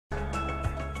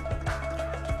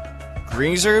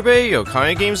Greetings everybody,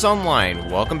 Okami Games Online.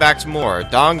 Welcome back to more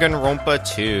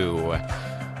Danganronpa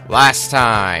 2. Last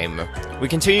time, we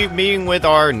continued meeting with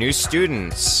our new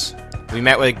students. We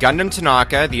met with Gundam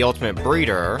Tanaka, the ultimate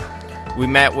breeder. We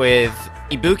met with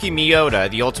Ibuki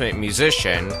Miyota, the ultimate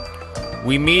musician.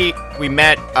 We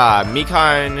met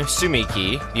Mikan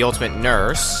Sumiki, the ultimate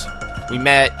nurse. We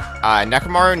met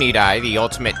Nekomaru Nidai, the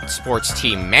ultimate sports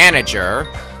team manager.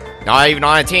 Not even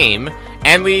on a team.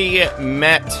 And we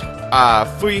met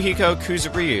Fuyuhiko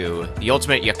Kuzuryu, the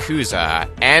ultimate Yakuza.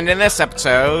 And in this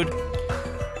episode,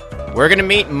 we're gonna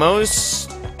meet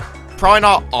probably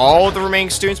not all of the remaining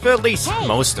students, but at least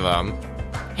most of them.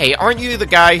 Hey, aren't you the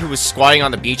guy who was squatting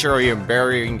on the beach earlier and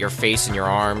burying your face in your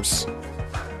arms?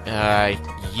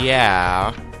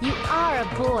 Yeah. You are a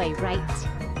boy, right?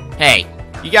 Hey,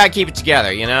 you gotta keep it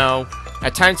together, you know?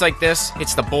 At times like this,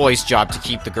 it's the boys' job to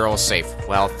keep the girls safe.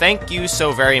 Well, thank you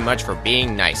so very much for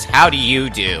being nice. How do you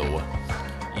do?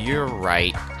 You're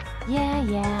right.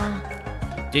 Yeah.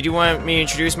 Did you want me to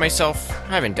introduce myself?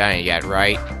 I haven't done it yet,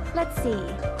 right? Let's see.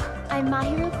 I'm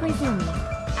Mahiru Koizumi.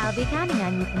 I'll be counting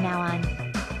on you from now on.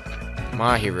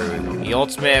 Mahiru, the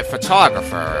ultimate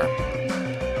photographer.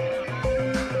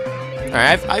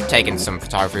 Alright, I've taken some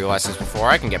photography lessons before.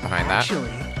 I can get behind that.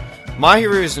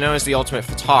 Mahiru is known as the ultimate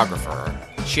photographer.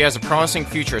 She has a promising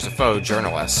future as a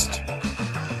photojournalist.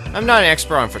 I'm not an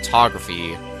expert on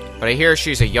photography, but I hear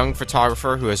she's a young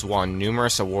photographer who has won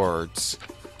numerous awards.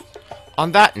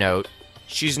 On that note,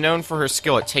 she's known for her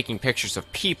skill at taking pictures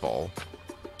of people.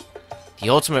 The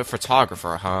ultimate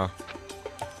photographer, huh?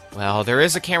 Well, there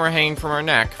is a camera hanging from her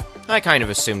neck. I kind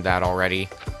of assumed that already.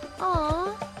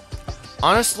 Aww.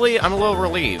 Honestly, I'm a little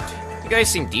relieved. You guys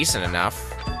seem decent enough.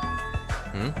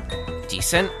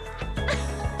 Decent?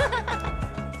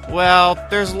 Well,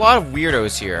 there's a lot of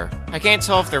weirdos here. I can't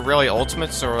tell if they're really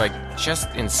ultimates or, like,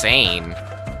 just insane.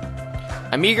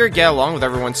 I'm eager to get along with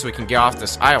everyone so we can get off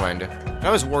this island. I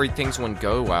was worried things wouldn't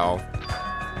go well.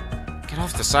 Get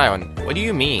off this island? What do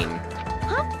you mean?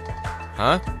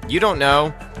 Huh? You don't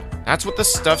know? That's what the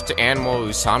stuffed animal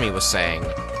Usami was saying.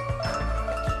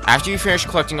 After you finish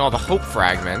collecting all the hope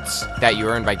fragments that you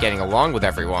earned by getting along with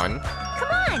everyone, Come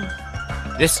on!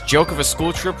 this joke of a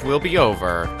school trip will be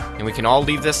over, and we can all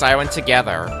leave this island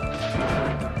together.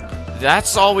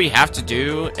 That's all we have to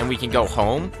do, and we can go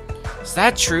home? Is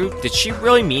that true? Did she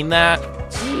really mean that?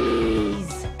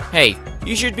 Jeez. Hey,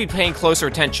 you should be paying closer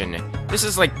attention. This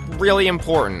is, like, really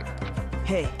important.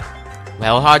 Hey.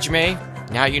 Well, Hajime,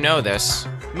 now you know this.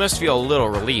 You must feel a little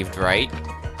relieved, right?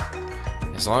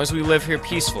 As long as we live here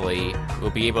peacefully, we'll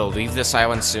be able to leave this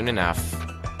island soon enough.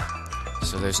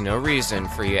 So there's no reason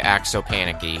for you to act so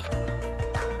panicky.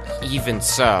 Even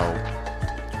so,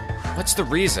 what's the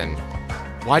reason?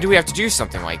 Why do we have to do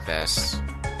something like this?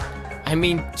 I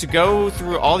mean, to go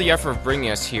through all the effort of bringing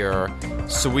us here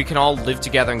so we can all live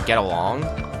together and get along?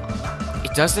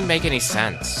 It doesn't make any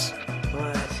sense.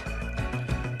 But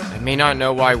I may not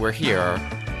know why we're here.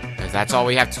 If that's all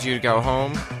we have to do to go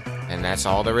home, then that's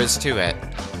all there is to it.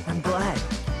 I'm glad.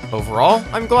 Overall,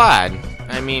 I'm glad.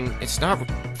 I mean, it's not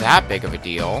that big of a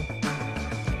deal.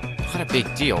 Not a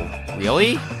big deal,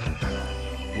 really?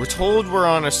 We're told we're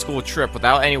on a school trip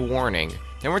without any warning,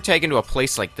 then we're taken to a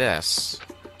place like this.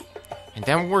 And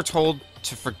then we're told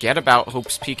to forget about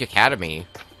Hope's Peak Academy.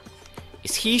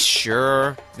 Is he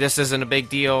sure this isn't a big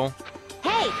deal?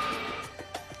 Hey!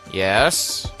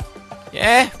 Yes?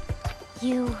 Yeah?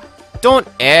 You... Don't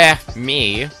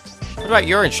me. What about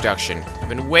your introduction? I've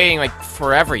been waiting like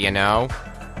forever, you know.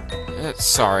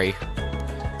 Sorry.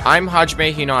 I'm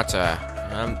Hajime Hinata.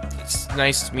 It's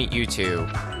nice to meet you too.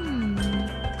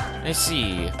 I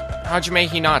see. Hajime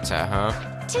Hinata,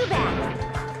 huh? Too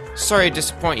bad. Sorry to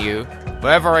disappoint you.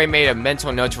 Whatever I made a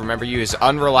mental note to remember you as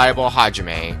unreliable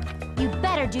Hajime. You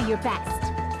better do your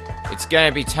best. It's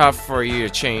gonna be tough for you to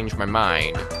change my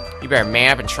mind. You better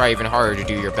man up and try even harder to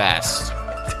do your best.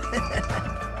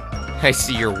 I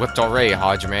see you're whipped already,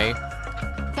 Hajime.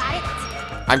 Got it?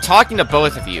 I'm talking to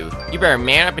both of you. You better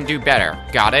man up and do better.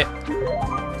 Got it?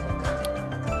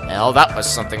 Well, that was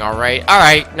something, alright.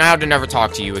 Alright, now to never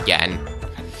talk to you again.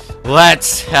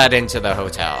 Let's head into the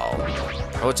hotel.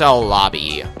 Hotel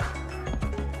lobby.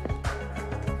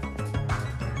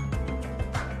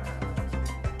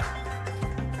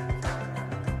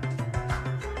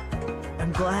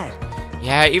 I'm glad.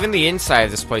 Yeah, even the inside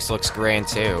of this place looks grand,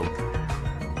 too.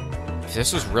 If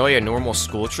this was really a normal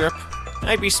school trip,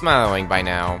 I'd be smiling by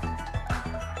now.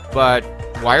 But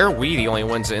why are we the only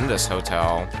ones in this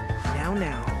hotel?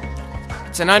 Now.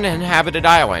 It's an uninhabited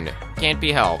island. Can't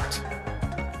be helped.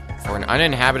 For an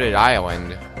uninhabited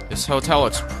island, this hotel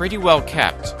looks pretty well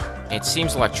kept, and it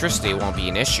seems electricity won't be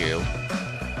an issue.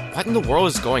 What in the world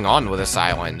is going on with this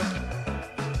island?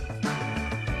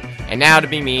 And now to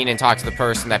be mean and talk to the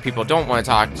person that people don't want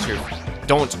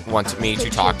me to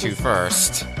talk to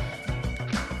first.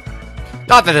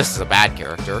 Not that this is a bad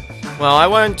character. Well, I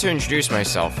wanted to introduce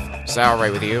myself. Is that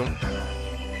alright with you?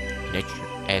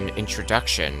 An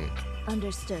introduction.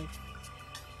 Understood.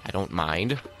 I don't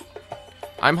mind.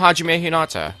 I'm Hajime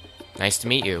Hinata. Nice to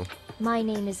meet you. My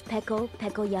name is Peko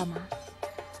Pekoyama.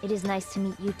 It is nice to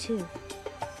meet you too.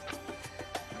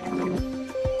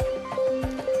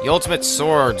 The ultimate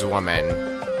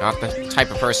swordswoman. Not the type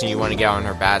of person you want to get on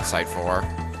her bad side for.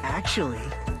 Actually,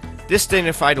 This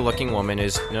dignified-looking woman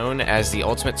is known as the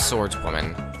ultimate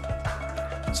swordswoman.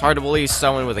 It's hard to believe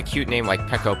someone with a cute name like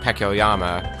Peko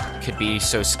Pekoyama could be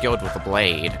so skilled with a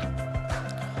blade.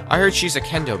 I heard she's a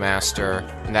kendo master,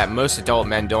 and that most adult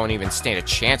men don't even stand a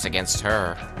chance against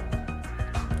her.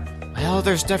 Well,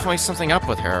 there's definitely something up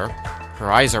with her.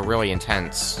 Her eyes are really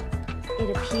intense.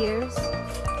 It appears.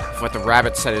 If what the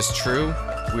rabbit said is true,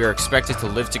 we are expected to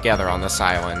live together on this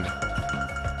island.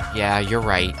 Yeah, you're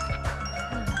right.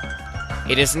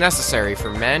 It is necessary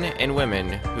for men and women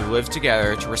who live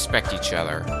together to respect each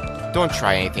other. Don't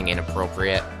try anything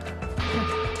inappropriate.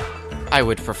 I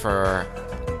would prefer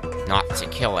not to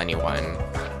kill anyone.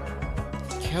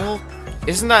 Kill?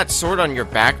 Isn't that sword on your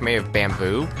back made of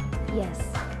bamboo? Yes.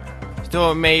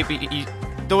 Though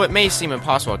it may seem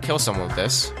impossible to kill someone with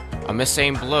this, a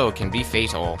misaimed blow can be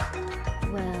fatal.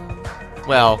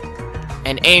 Well,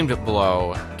 an aimed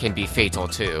blow can be fatal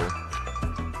too.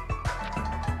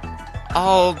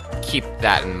 I'll keep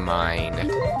that in mind.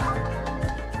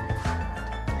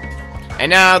 And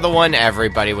now the one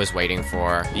everybody was waiting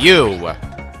for. You!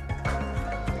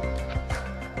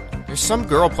 There's some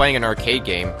girl playing an arcade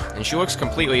game, and she looks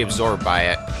completely absorbed by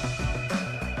it.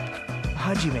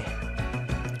 Hajime.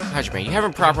 Hajime, you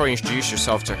haven't properly introduced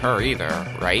yourself to her either,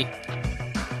 right?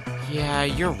 Yeah,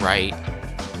 you're right.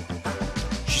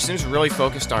 She seems really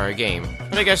focused on her game,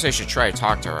 but I guess I should try to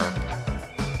talk to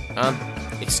her.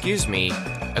 Excuse me.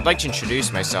 I'd like to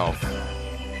introduce myself.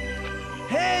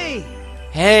 Hey!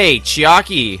 Hey,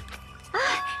 Chiaki!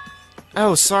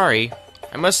 Oh, sorry.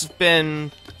 I must have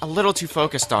been a little too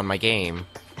focused on my game.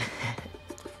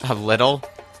 A little?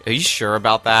 Are you sure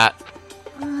about that?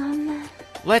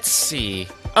 Let's see.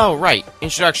 Oh, right.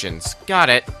 Introductions. Got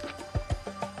it.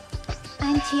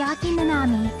 I'm Chiaki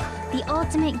Nanami, the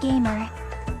ultimate gamer.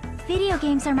 Video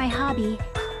games are my hobby,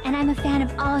 and I'm a fan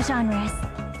of all genres.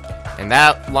 And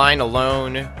that line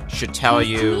alone should tell Nice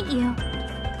you to meet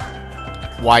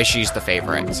you. why she's the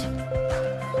favorite.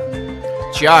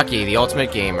 Chiaki, the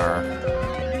ultimate gamer.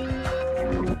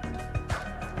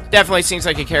 Definitely seems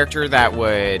like a character that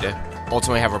would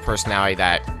ultimately have a personality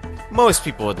that most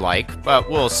people would like, but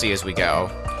we'll see as we go.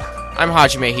 I'm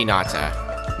Hajime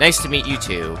Hinata. Nice to meet you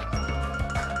too.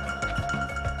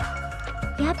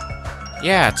 Yep,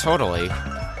 Yeah, totally.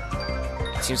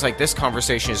 Seems like this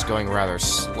conversation is going rather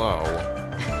slow.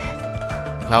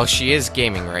 Well, she is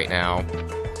gaming right now.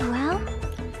 well,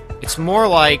 It's more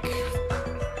like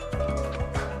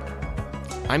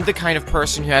I'm the kind of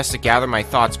person who has to gather my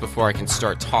thoughts before I can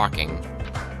start talking.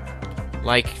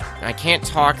 Like, I can't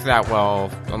talk that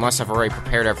well unless I've already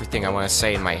prepared everything I want to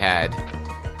say in my head.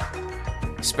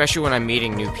 Especially when I'm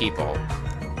meeting new people.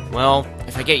 Well,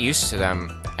 if I get used to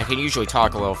them, I can usually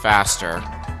talk a little faster.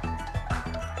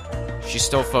 She's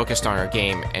still focused on her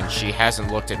game, and she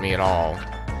hasn't looked at me at all.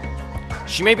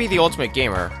 She may be the ultimate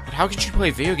gamer, but how could she play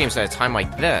video games at a time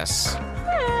like this?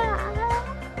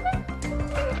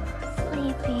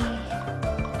 sleepy.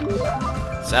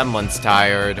 Someone's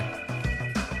tired.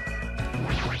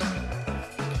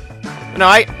 No,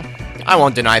 I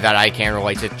won't deny that I can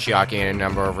relate to Chiaki in a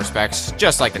number of respects,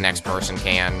 just like the next person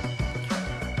can.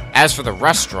 As for the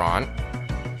restaurant...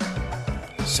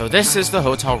 So this is the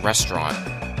hotel restaurant.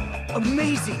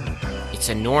 Amazing! It's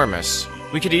enormous.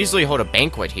 We could easily hold a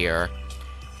banquet here.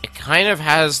 It kind of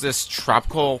has this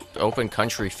tropical, open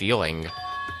country feeling.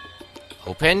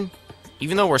 Open?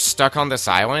 Even though we're stuck on this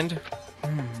island?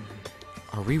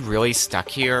 Are we really stuck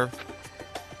here?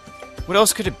 What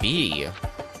else could it be?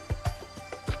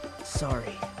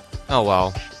 Sorry. Oh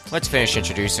well, let's finish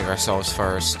introducing ourselves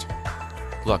first.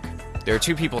 Look, there are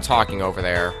two people talking over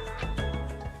there.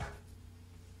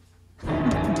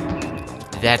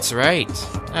 That's right.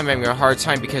 I'm having a hard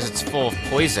time because it's full of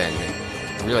poison.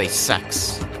 It really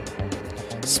sucks.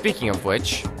 Speaking of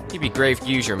which, it'd be great if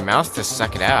you use your mouth to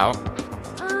suck it out.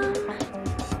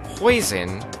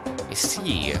 Poison? I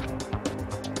see.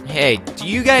 Hey, do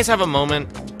you guys have a moment?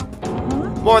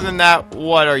 More than that,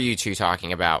 what are you two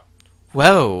talking about?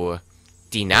 Whoa.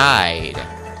 Denied.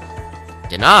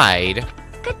 Denied?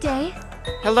 Good day.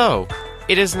 Hello.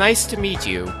 It is nice to meet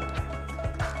you.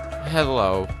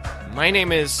 Hello. My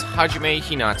name is Hajime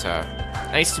Hinata.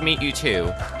 Nice to meet you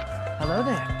too. Hello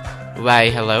there. Why,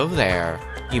 hello there.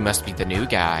 You must be the new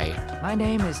guy. My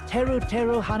name is Teru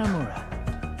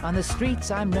Hanamura. On the streets,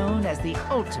 I'm known as the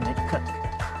ultimate cook.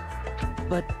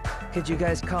 But could you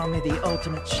guys call me the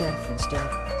ultimate chef instead?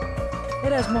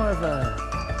 It has more of a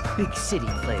big city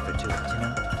flavor to it,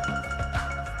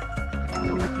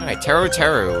 you know? Alright,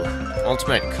 Teru.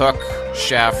 Ultimate cook,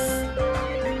 chef,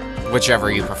 whichever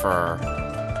you prefer.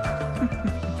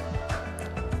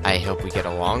 I hope we get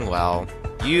along well.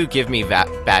 You give me bad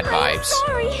vibes.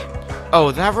 Sorry.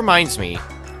 Oh, that reminds me.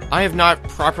 I have not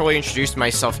properly introduced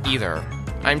myself either.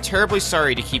 I'm terribly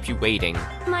sorry to keep you waiting.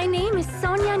 My name is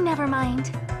Sonia Nevermind.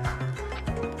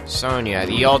 Sonia,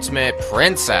 the ultimate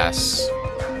princess.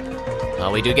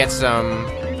 Well, we do get some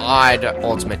odd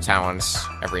ultimate talents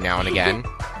every now and again.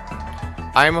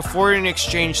 I am a foreign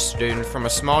exchange student from a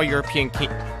small European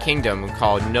kingdom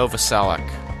called Nova Selak.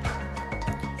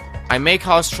 I may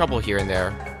cause trouble here and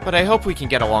there, but I hope we can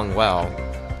get along well.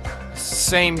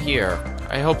 Same here.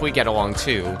 I hope we get along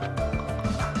too.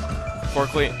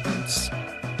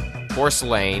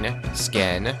 Porcelain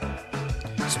skin,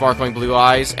 sparkling blue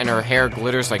eyes, and her hair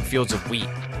glitters like fields of wheat.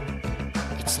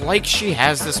 It's like she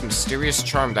has this mysterious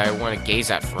charm that I want to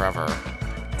gaze at forever.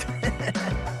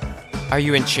 Are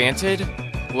you enchanted?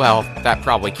 Well, that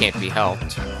probably can't be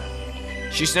helped.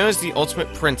 She's known as the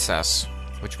ultimate princess,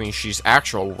 which means she's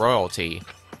actual royalty.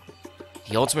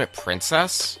 The ultimate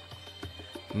princess?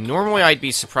 Normally I'd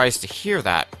be surprised to hear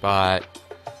that, but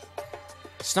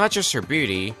it's not just her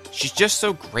beauty, she's just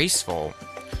so graceful.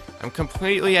 I'm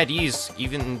completely at ease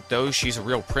even though she's a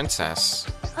real princess.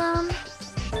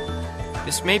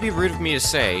 This may be rude of me to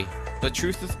say, but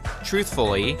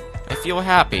truthfully, I feel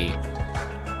happy.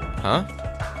 Huh?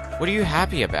 What are you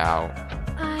happy about?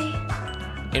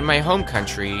 In my home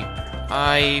country,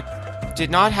 I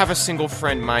did not have a single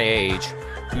friend my age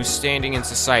whose standing in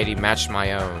society matched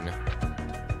my own.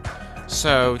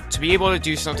 So, to be able to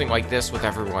do something like this with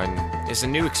everyone is a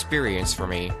new experience for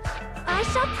me. I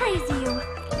shall praise you.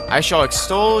 I shall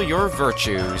extol your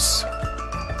virtues.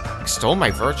 Extol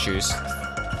my virtues?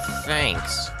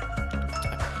 Thanks.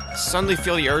 I suddenly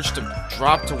feel the urge to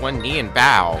drop to one knee and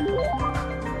bow.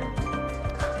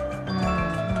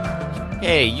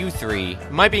 Hey, you three.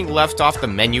 Am I being left off the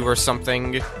menu or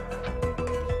something?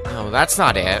 No, that's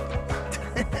not it.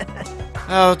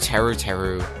 Oh,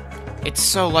 Teru. It's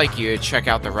so like you to check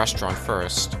out the restaurant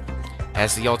first.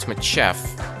 As the ultimate chef,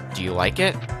 do you like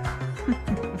it?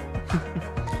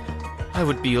 I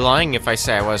would be lying if I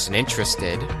say I wasn't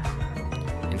interested.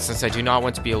 And since I do not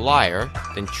want to be a liar,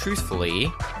 then truthfully...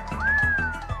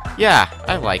 yeah,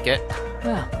 I like it.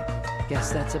 Well,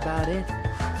 guess that's about it.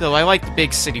 Though I like the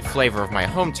big city flavor of my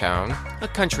hometown, a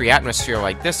country atmosphere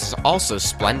like this is also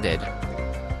splendid.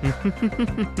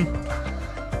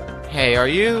 Hey, are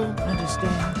you...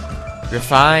 Understand?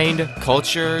 refined,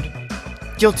 cultured,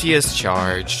 guilty as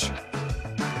charged.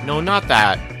 No, not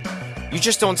that. You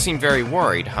just don't seem very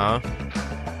worried, huh?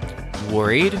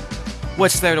 Worried?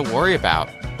 What's there to worry about?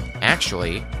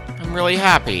 Actually, I'm really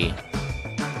happy.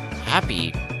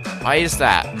 Happy? Why is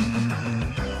that?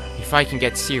 If I can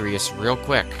get serious real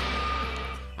quick.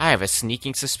 I have a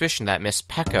sneaking suspicion that Miss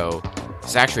Pecco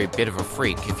is actually a bit of a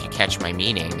freak if you catch my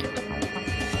meaning.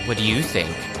 What do you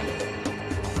think?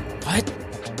 What?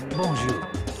 Bonjour.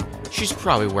 She's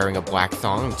probably wearing a black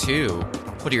thong, too.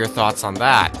 What are your thoughts on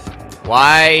that?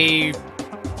 Why...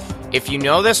 if you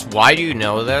know this, why do you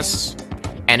know this?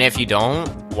 And if you don't,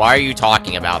 why are you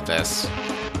talking about this?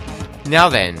 Now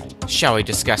then, shall we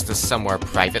discuss this somewhere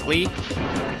privately?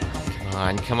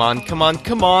 Come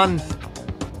on.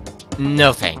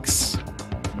 No thanks.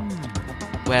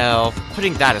 Well,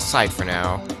 putting that aside for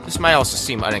now, this might also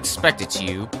seem unexpected to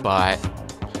you, but...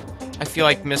 I feel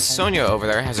like Miss Sonia over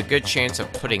there has a good chance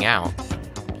of putting out.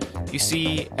 You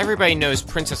see, everybody knows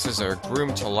princesses are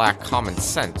groomed to lack common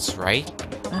sense, right?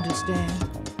 Understand?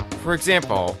 For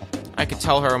example, I could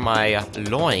tell her my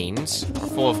loins are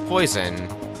full of poison,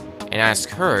 and ask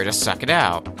her to suck it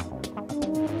out.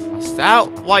 Is that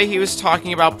why he was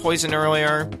talking about poison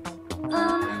earlier?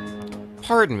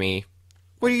 Pardon me.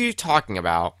 What are you talking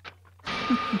about?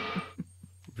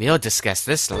 We'll discuss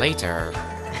this later.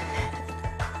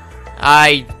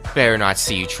 I better not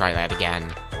see you try that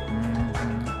again.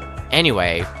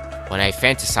 Anyway, when I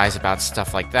fantasize about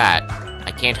stuff like that,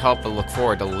 I can't help but look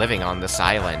forward to living on this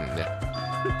island.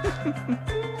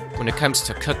 When it comes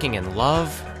to cooking and love,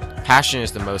 passion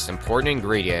is the most important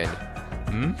ingredient.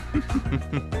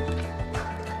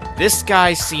 This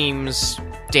guy seems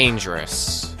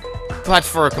dangerous. but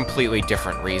for a completely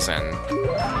different reason.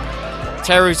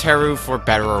 Teru Teru, for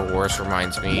better or worse,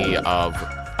 reminds me of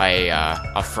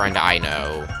a friend I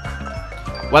know.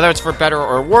 Whether it's for better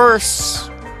or worse,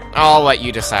 I'll let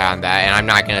you decide on that, and I'm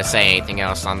not gonna say anything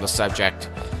else on the subject.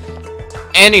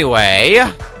 Anyway,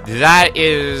 that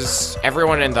is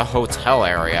everyone in the hotel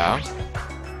area.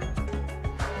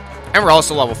 And we're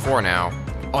also level 4 now.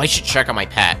 Oh, I should check on my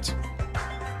pet.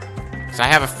 Because I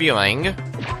have a feeling...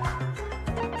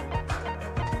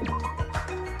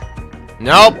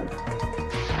 Nope!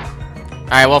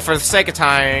 Alright, well, for the sake of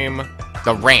time,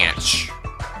 the ranch.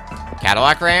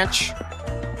 Cadillac Ranch?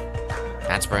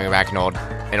 That's bringing back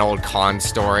an old con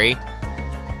story.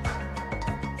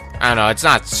 I don't know, it's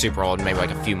not super old, maybe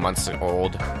like a few months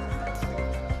old.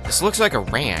 This looks like a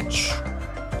ranch.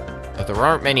 But there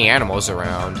aren't many animals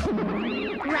around.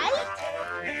 Right?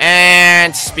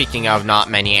 And speaking of not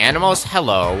many animals,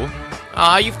 hello.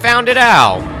 You found it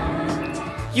out.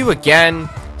 You again?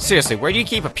 Seriously, where do you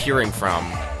keep appearing from?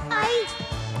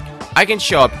 I can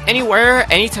show up anywhere,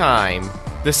 anytime.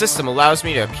 The system allows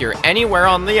me to appear anywhere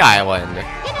on the island.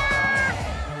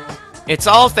 It's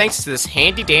all thanks to this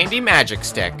handy-dandy magic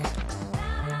stick.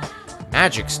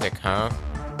 Magic stick, huh?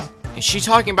 Is she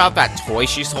talking about that toy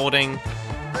she's holding?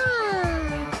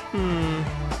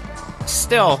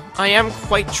 Still, I am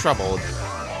quite troubled.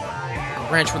 A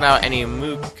ranch without any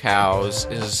moo cows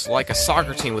is like a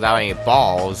soccer team without any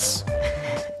balls.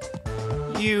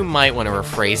 You might want to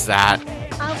rephrase that.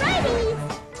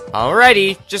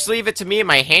 Alrighty, just leave it to me and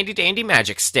my handy-dandy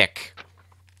magic stick.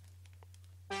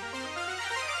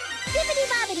 Bibidi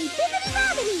Bobidi, Bibidi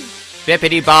Bobidi!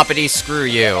 Bippity boppity, screw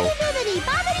you. Bibidi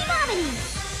Bobidi Bobidi!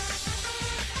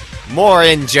 More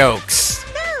in jokes.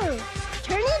 No!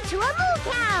 Turn into a moo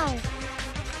cow!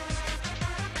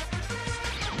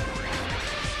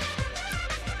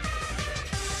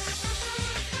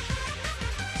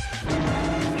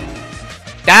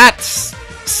 That's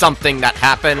something that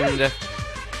happened.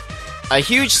 A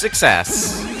huge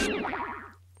success.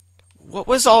 What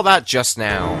was all that just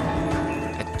now?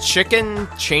 A chicken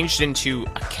changed into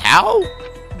a cow?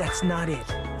 That's not it.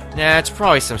 Nah, it's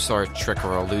probably some sort of trick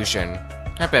or illusion.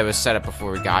 I bet it was set up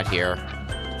before we got here.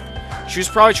 She was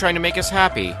probably trying to make us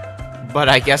happy. But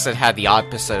I guess it had the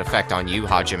opposite effect on you,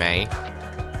 Hajime.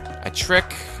 A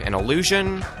trick? An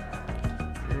illusion?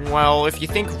 Well, if you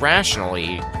think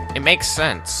rationally, it makes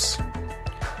sense.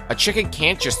 A chicken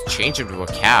can't just change into a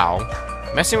cow.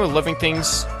 Messing with living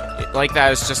things like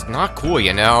that is just not cool,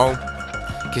 you know?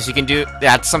 Because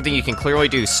that's something you can clearly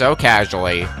do so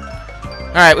casually.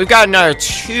 Alright, we've got another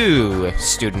 2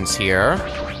 students here.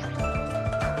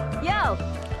 Yo!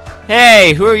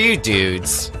 Hey, who are you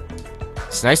dudes?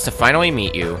 It's nice to finally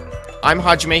meet you. I'm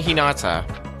Hajime Hinata.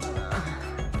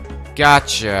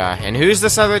 Gotcha. And who's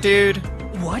this other dude?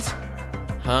 What?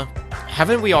 Huh?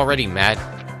 Haven't we already met?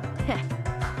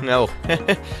 No.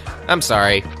 I'm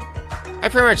sorry. I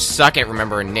pretty much suck at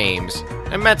remembering names.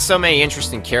 I met so many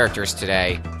interesting characters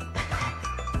today.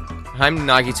 I'm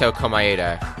Nagito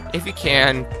Komaeda. If you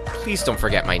can, please don't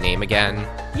forget my name again.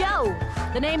 Yo!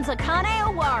 The name's Akane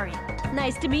Owari.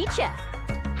 Nice to meet ya.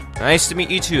 Nice to meet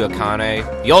you too, Akane.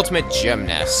 The ultimate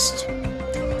gymnast.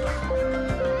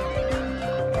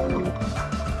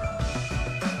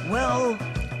 Well...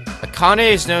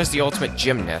 Akane is known as the ultimate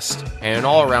gymnast, and an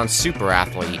all-around super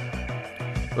athlete.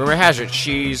 Rumor has it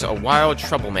she's a wild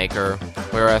troublemaker,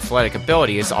 where her athletic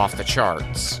ability is off the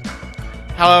charts.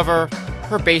 However,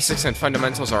 her basics and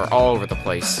fundamentals are all over the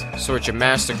place, so her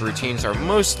gymnastic routines are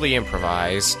mostly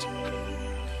improvised.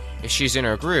 If she's in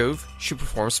her groove, she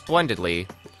performs splendidly,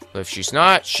 but if she's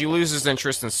not, she loses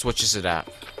interest and switches it up.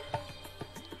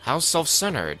 How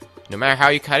self-centered. No matter how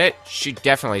you cut it, she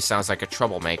definitely sounds like a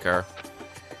troublemaker.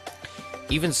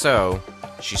 Even so,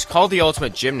 she's called the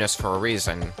ultimate gymnast for a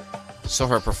reason, so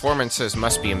her performances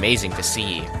must be amazing to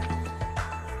see.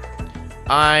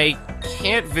 I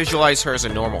can't visualize her as a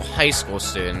normal high school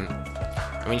student.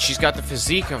 I mean, she's got the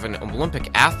physique of an Olympic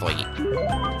athlete.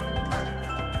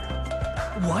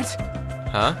 What?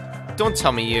 Huh? Don't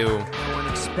tell me you...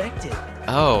 Unexpected.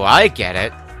 Oh, I get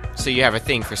it. So you have a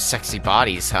thing for sexy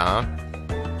bodies, huh?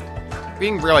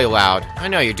 Being really loud. I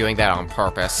know you're doing that on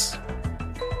purpose.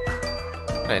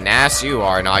 What an ass you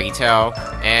are, Nagito.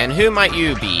 And who might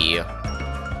you be?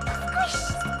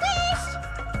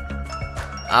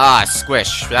 Ah,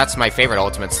 Squish. That's my favorite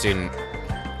Ultimate student.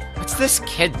 What's this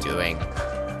kid doing?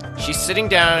 She's sitting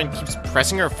down and keeps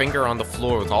pressing her finger on the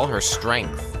floor with all her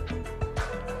strength.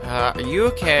 Are you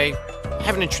okay? I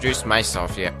haven't introduced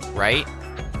myself yet, right?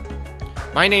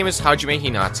 My name is Hajime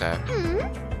Hinata.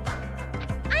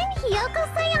 I'm Hiyoko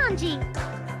Sayanji.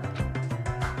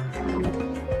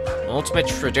 Ultimate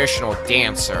traditional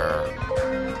dancer.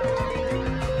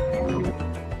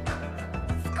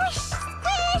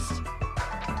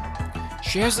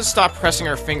 She has to stop pressing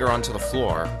her finger onto the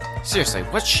floor. Seriously,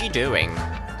 what's she doing?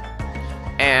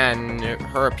 And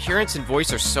her appearance and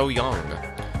voice are so young.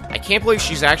 I can't believe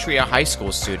she's actually a high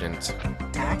school student.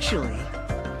 Actually,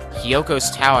 Hyoko's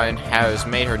talent has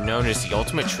made her known as the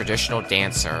ultimate traditional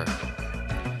dancer.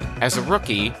 As a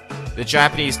rookie, the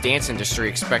Japanese dance industry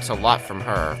expects a lot from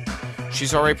her.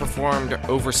 She's already performed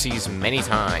overseas many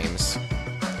times.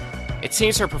 It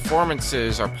seems her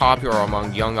performances are popular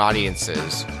among young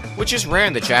audiences, which is rare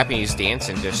in the Japanese dance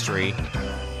industry.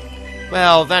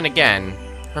 Well, then again,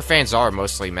 her fans are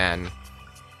mostly men.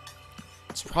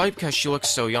 It's probably because she looks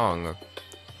so young.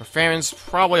 Her fans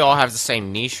probably all have the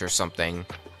same niche or something.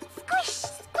 Squish,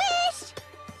 squish!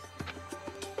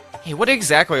 Hey, what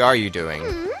exactly are you doing?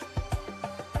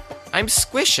 I'm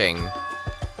squishing.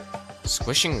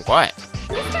 Squishing what?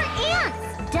 Mr.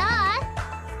 Ants!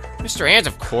 Duh! Mr. Ants,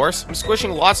 of course. I'm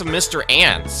squishing lots of Mr.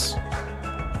 Ants.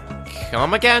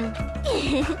 Come again?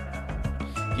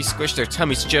 You squish their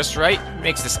tummies just right,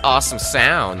 makes this awesome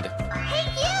sound. Hey,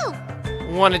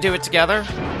 you! Want to do it together?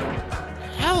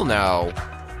 Hell no.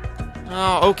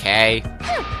 Oh, okay.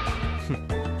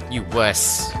 You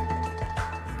wuss.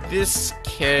 This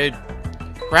kid...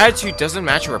 Her attitude doesn't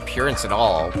match her appearance at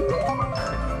all.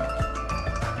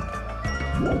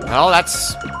 Well,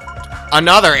 that's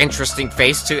another interesting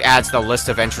face to add to the list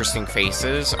of interesting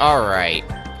faces. Alright.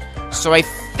 So I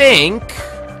think...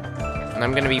 And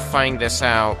I'm gonna be finding this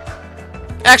out...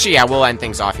 Actually, yeah, we'll end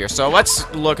things off here. So let's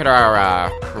look at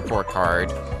our report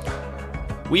card.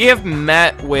 We have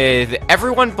met with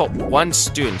everyone but one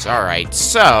student. Alright,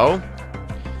 so...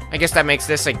 I guess that makes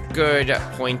this a good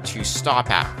point to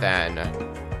stop at, then.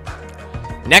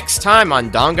 Next time on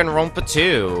Danganronpa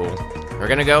 2, we're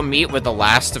gonna go meet with the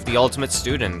last of the ultimate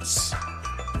students.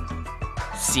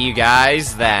 See you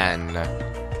guys then.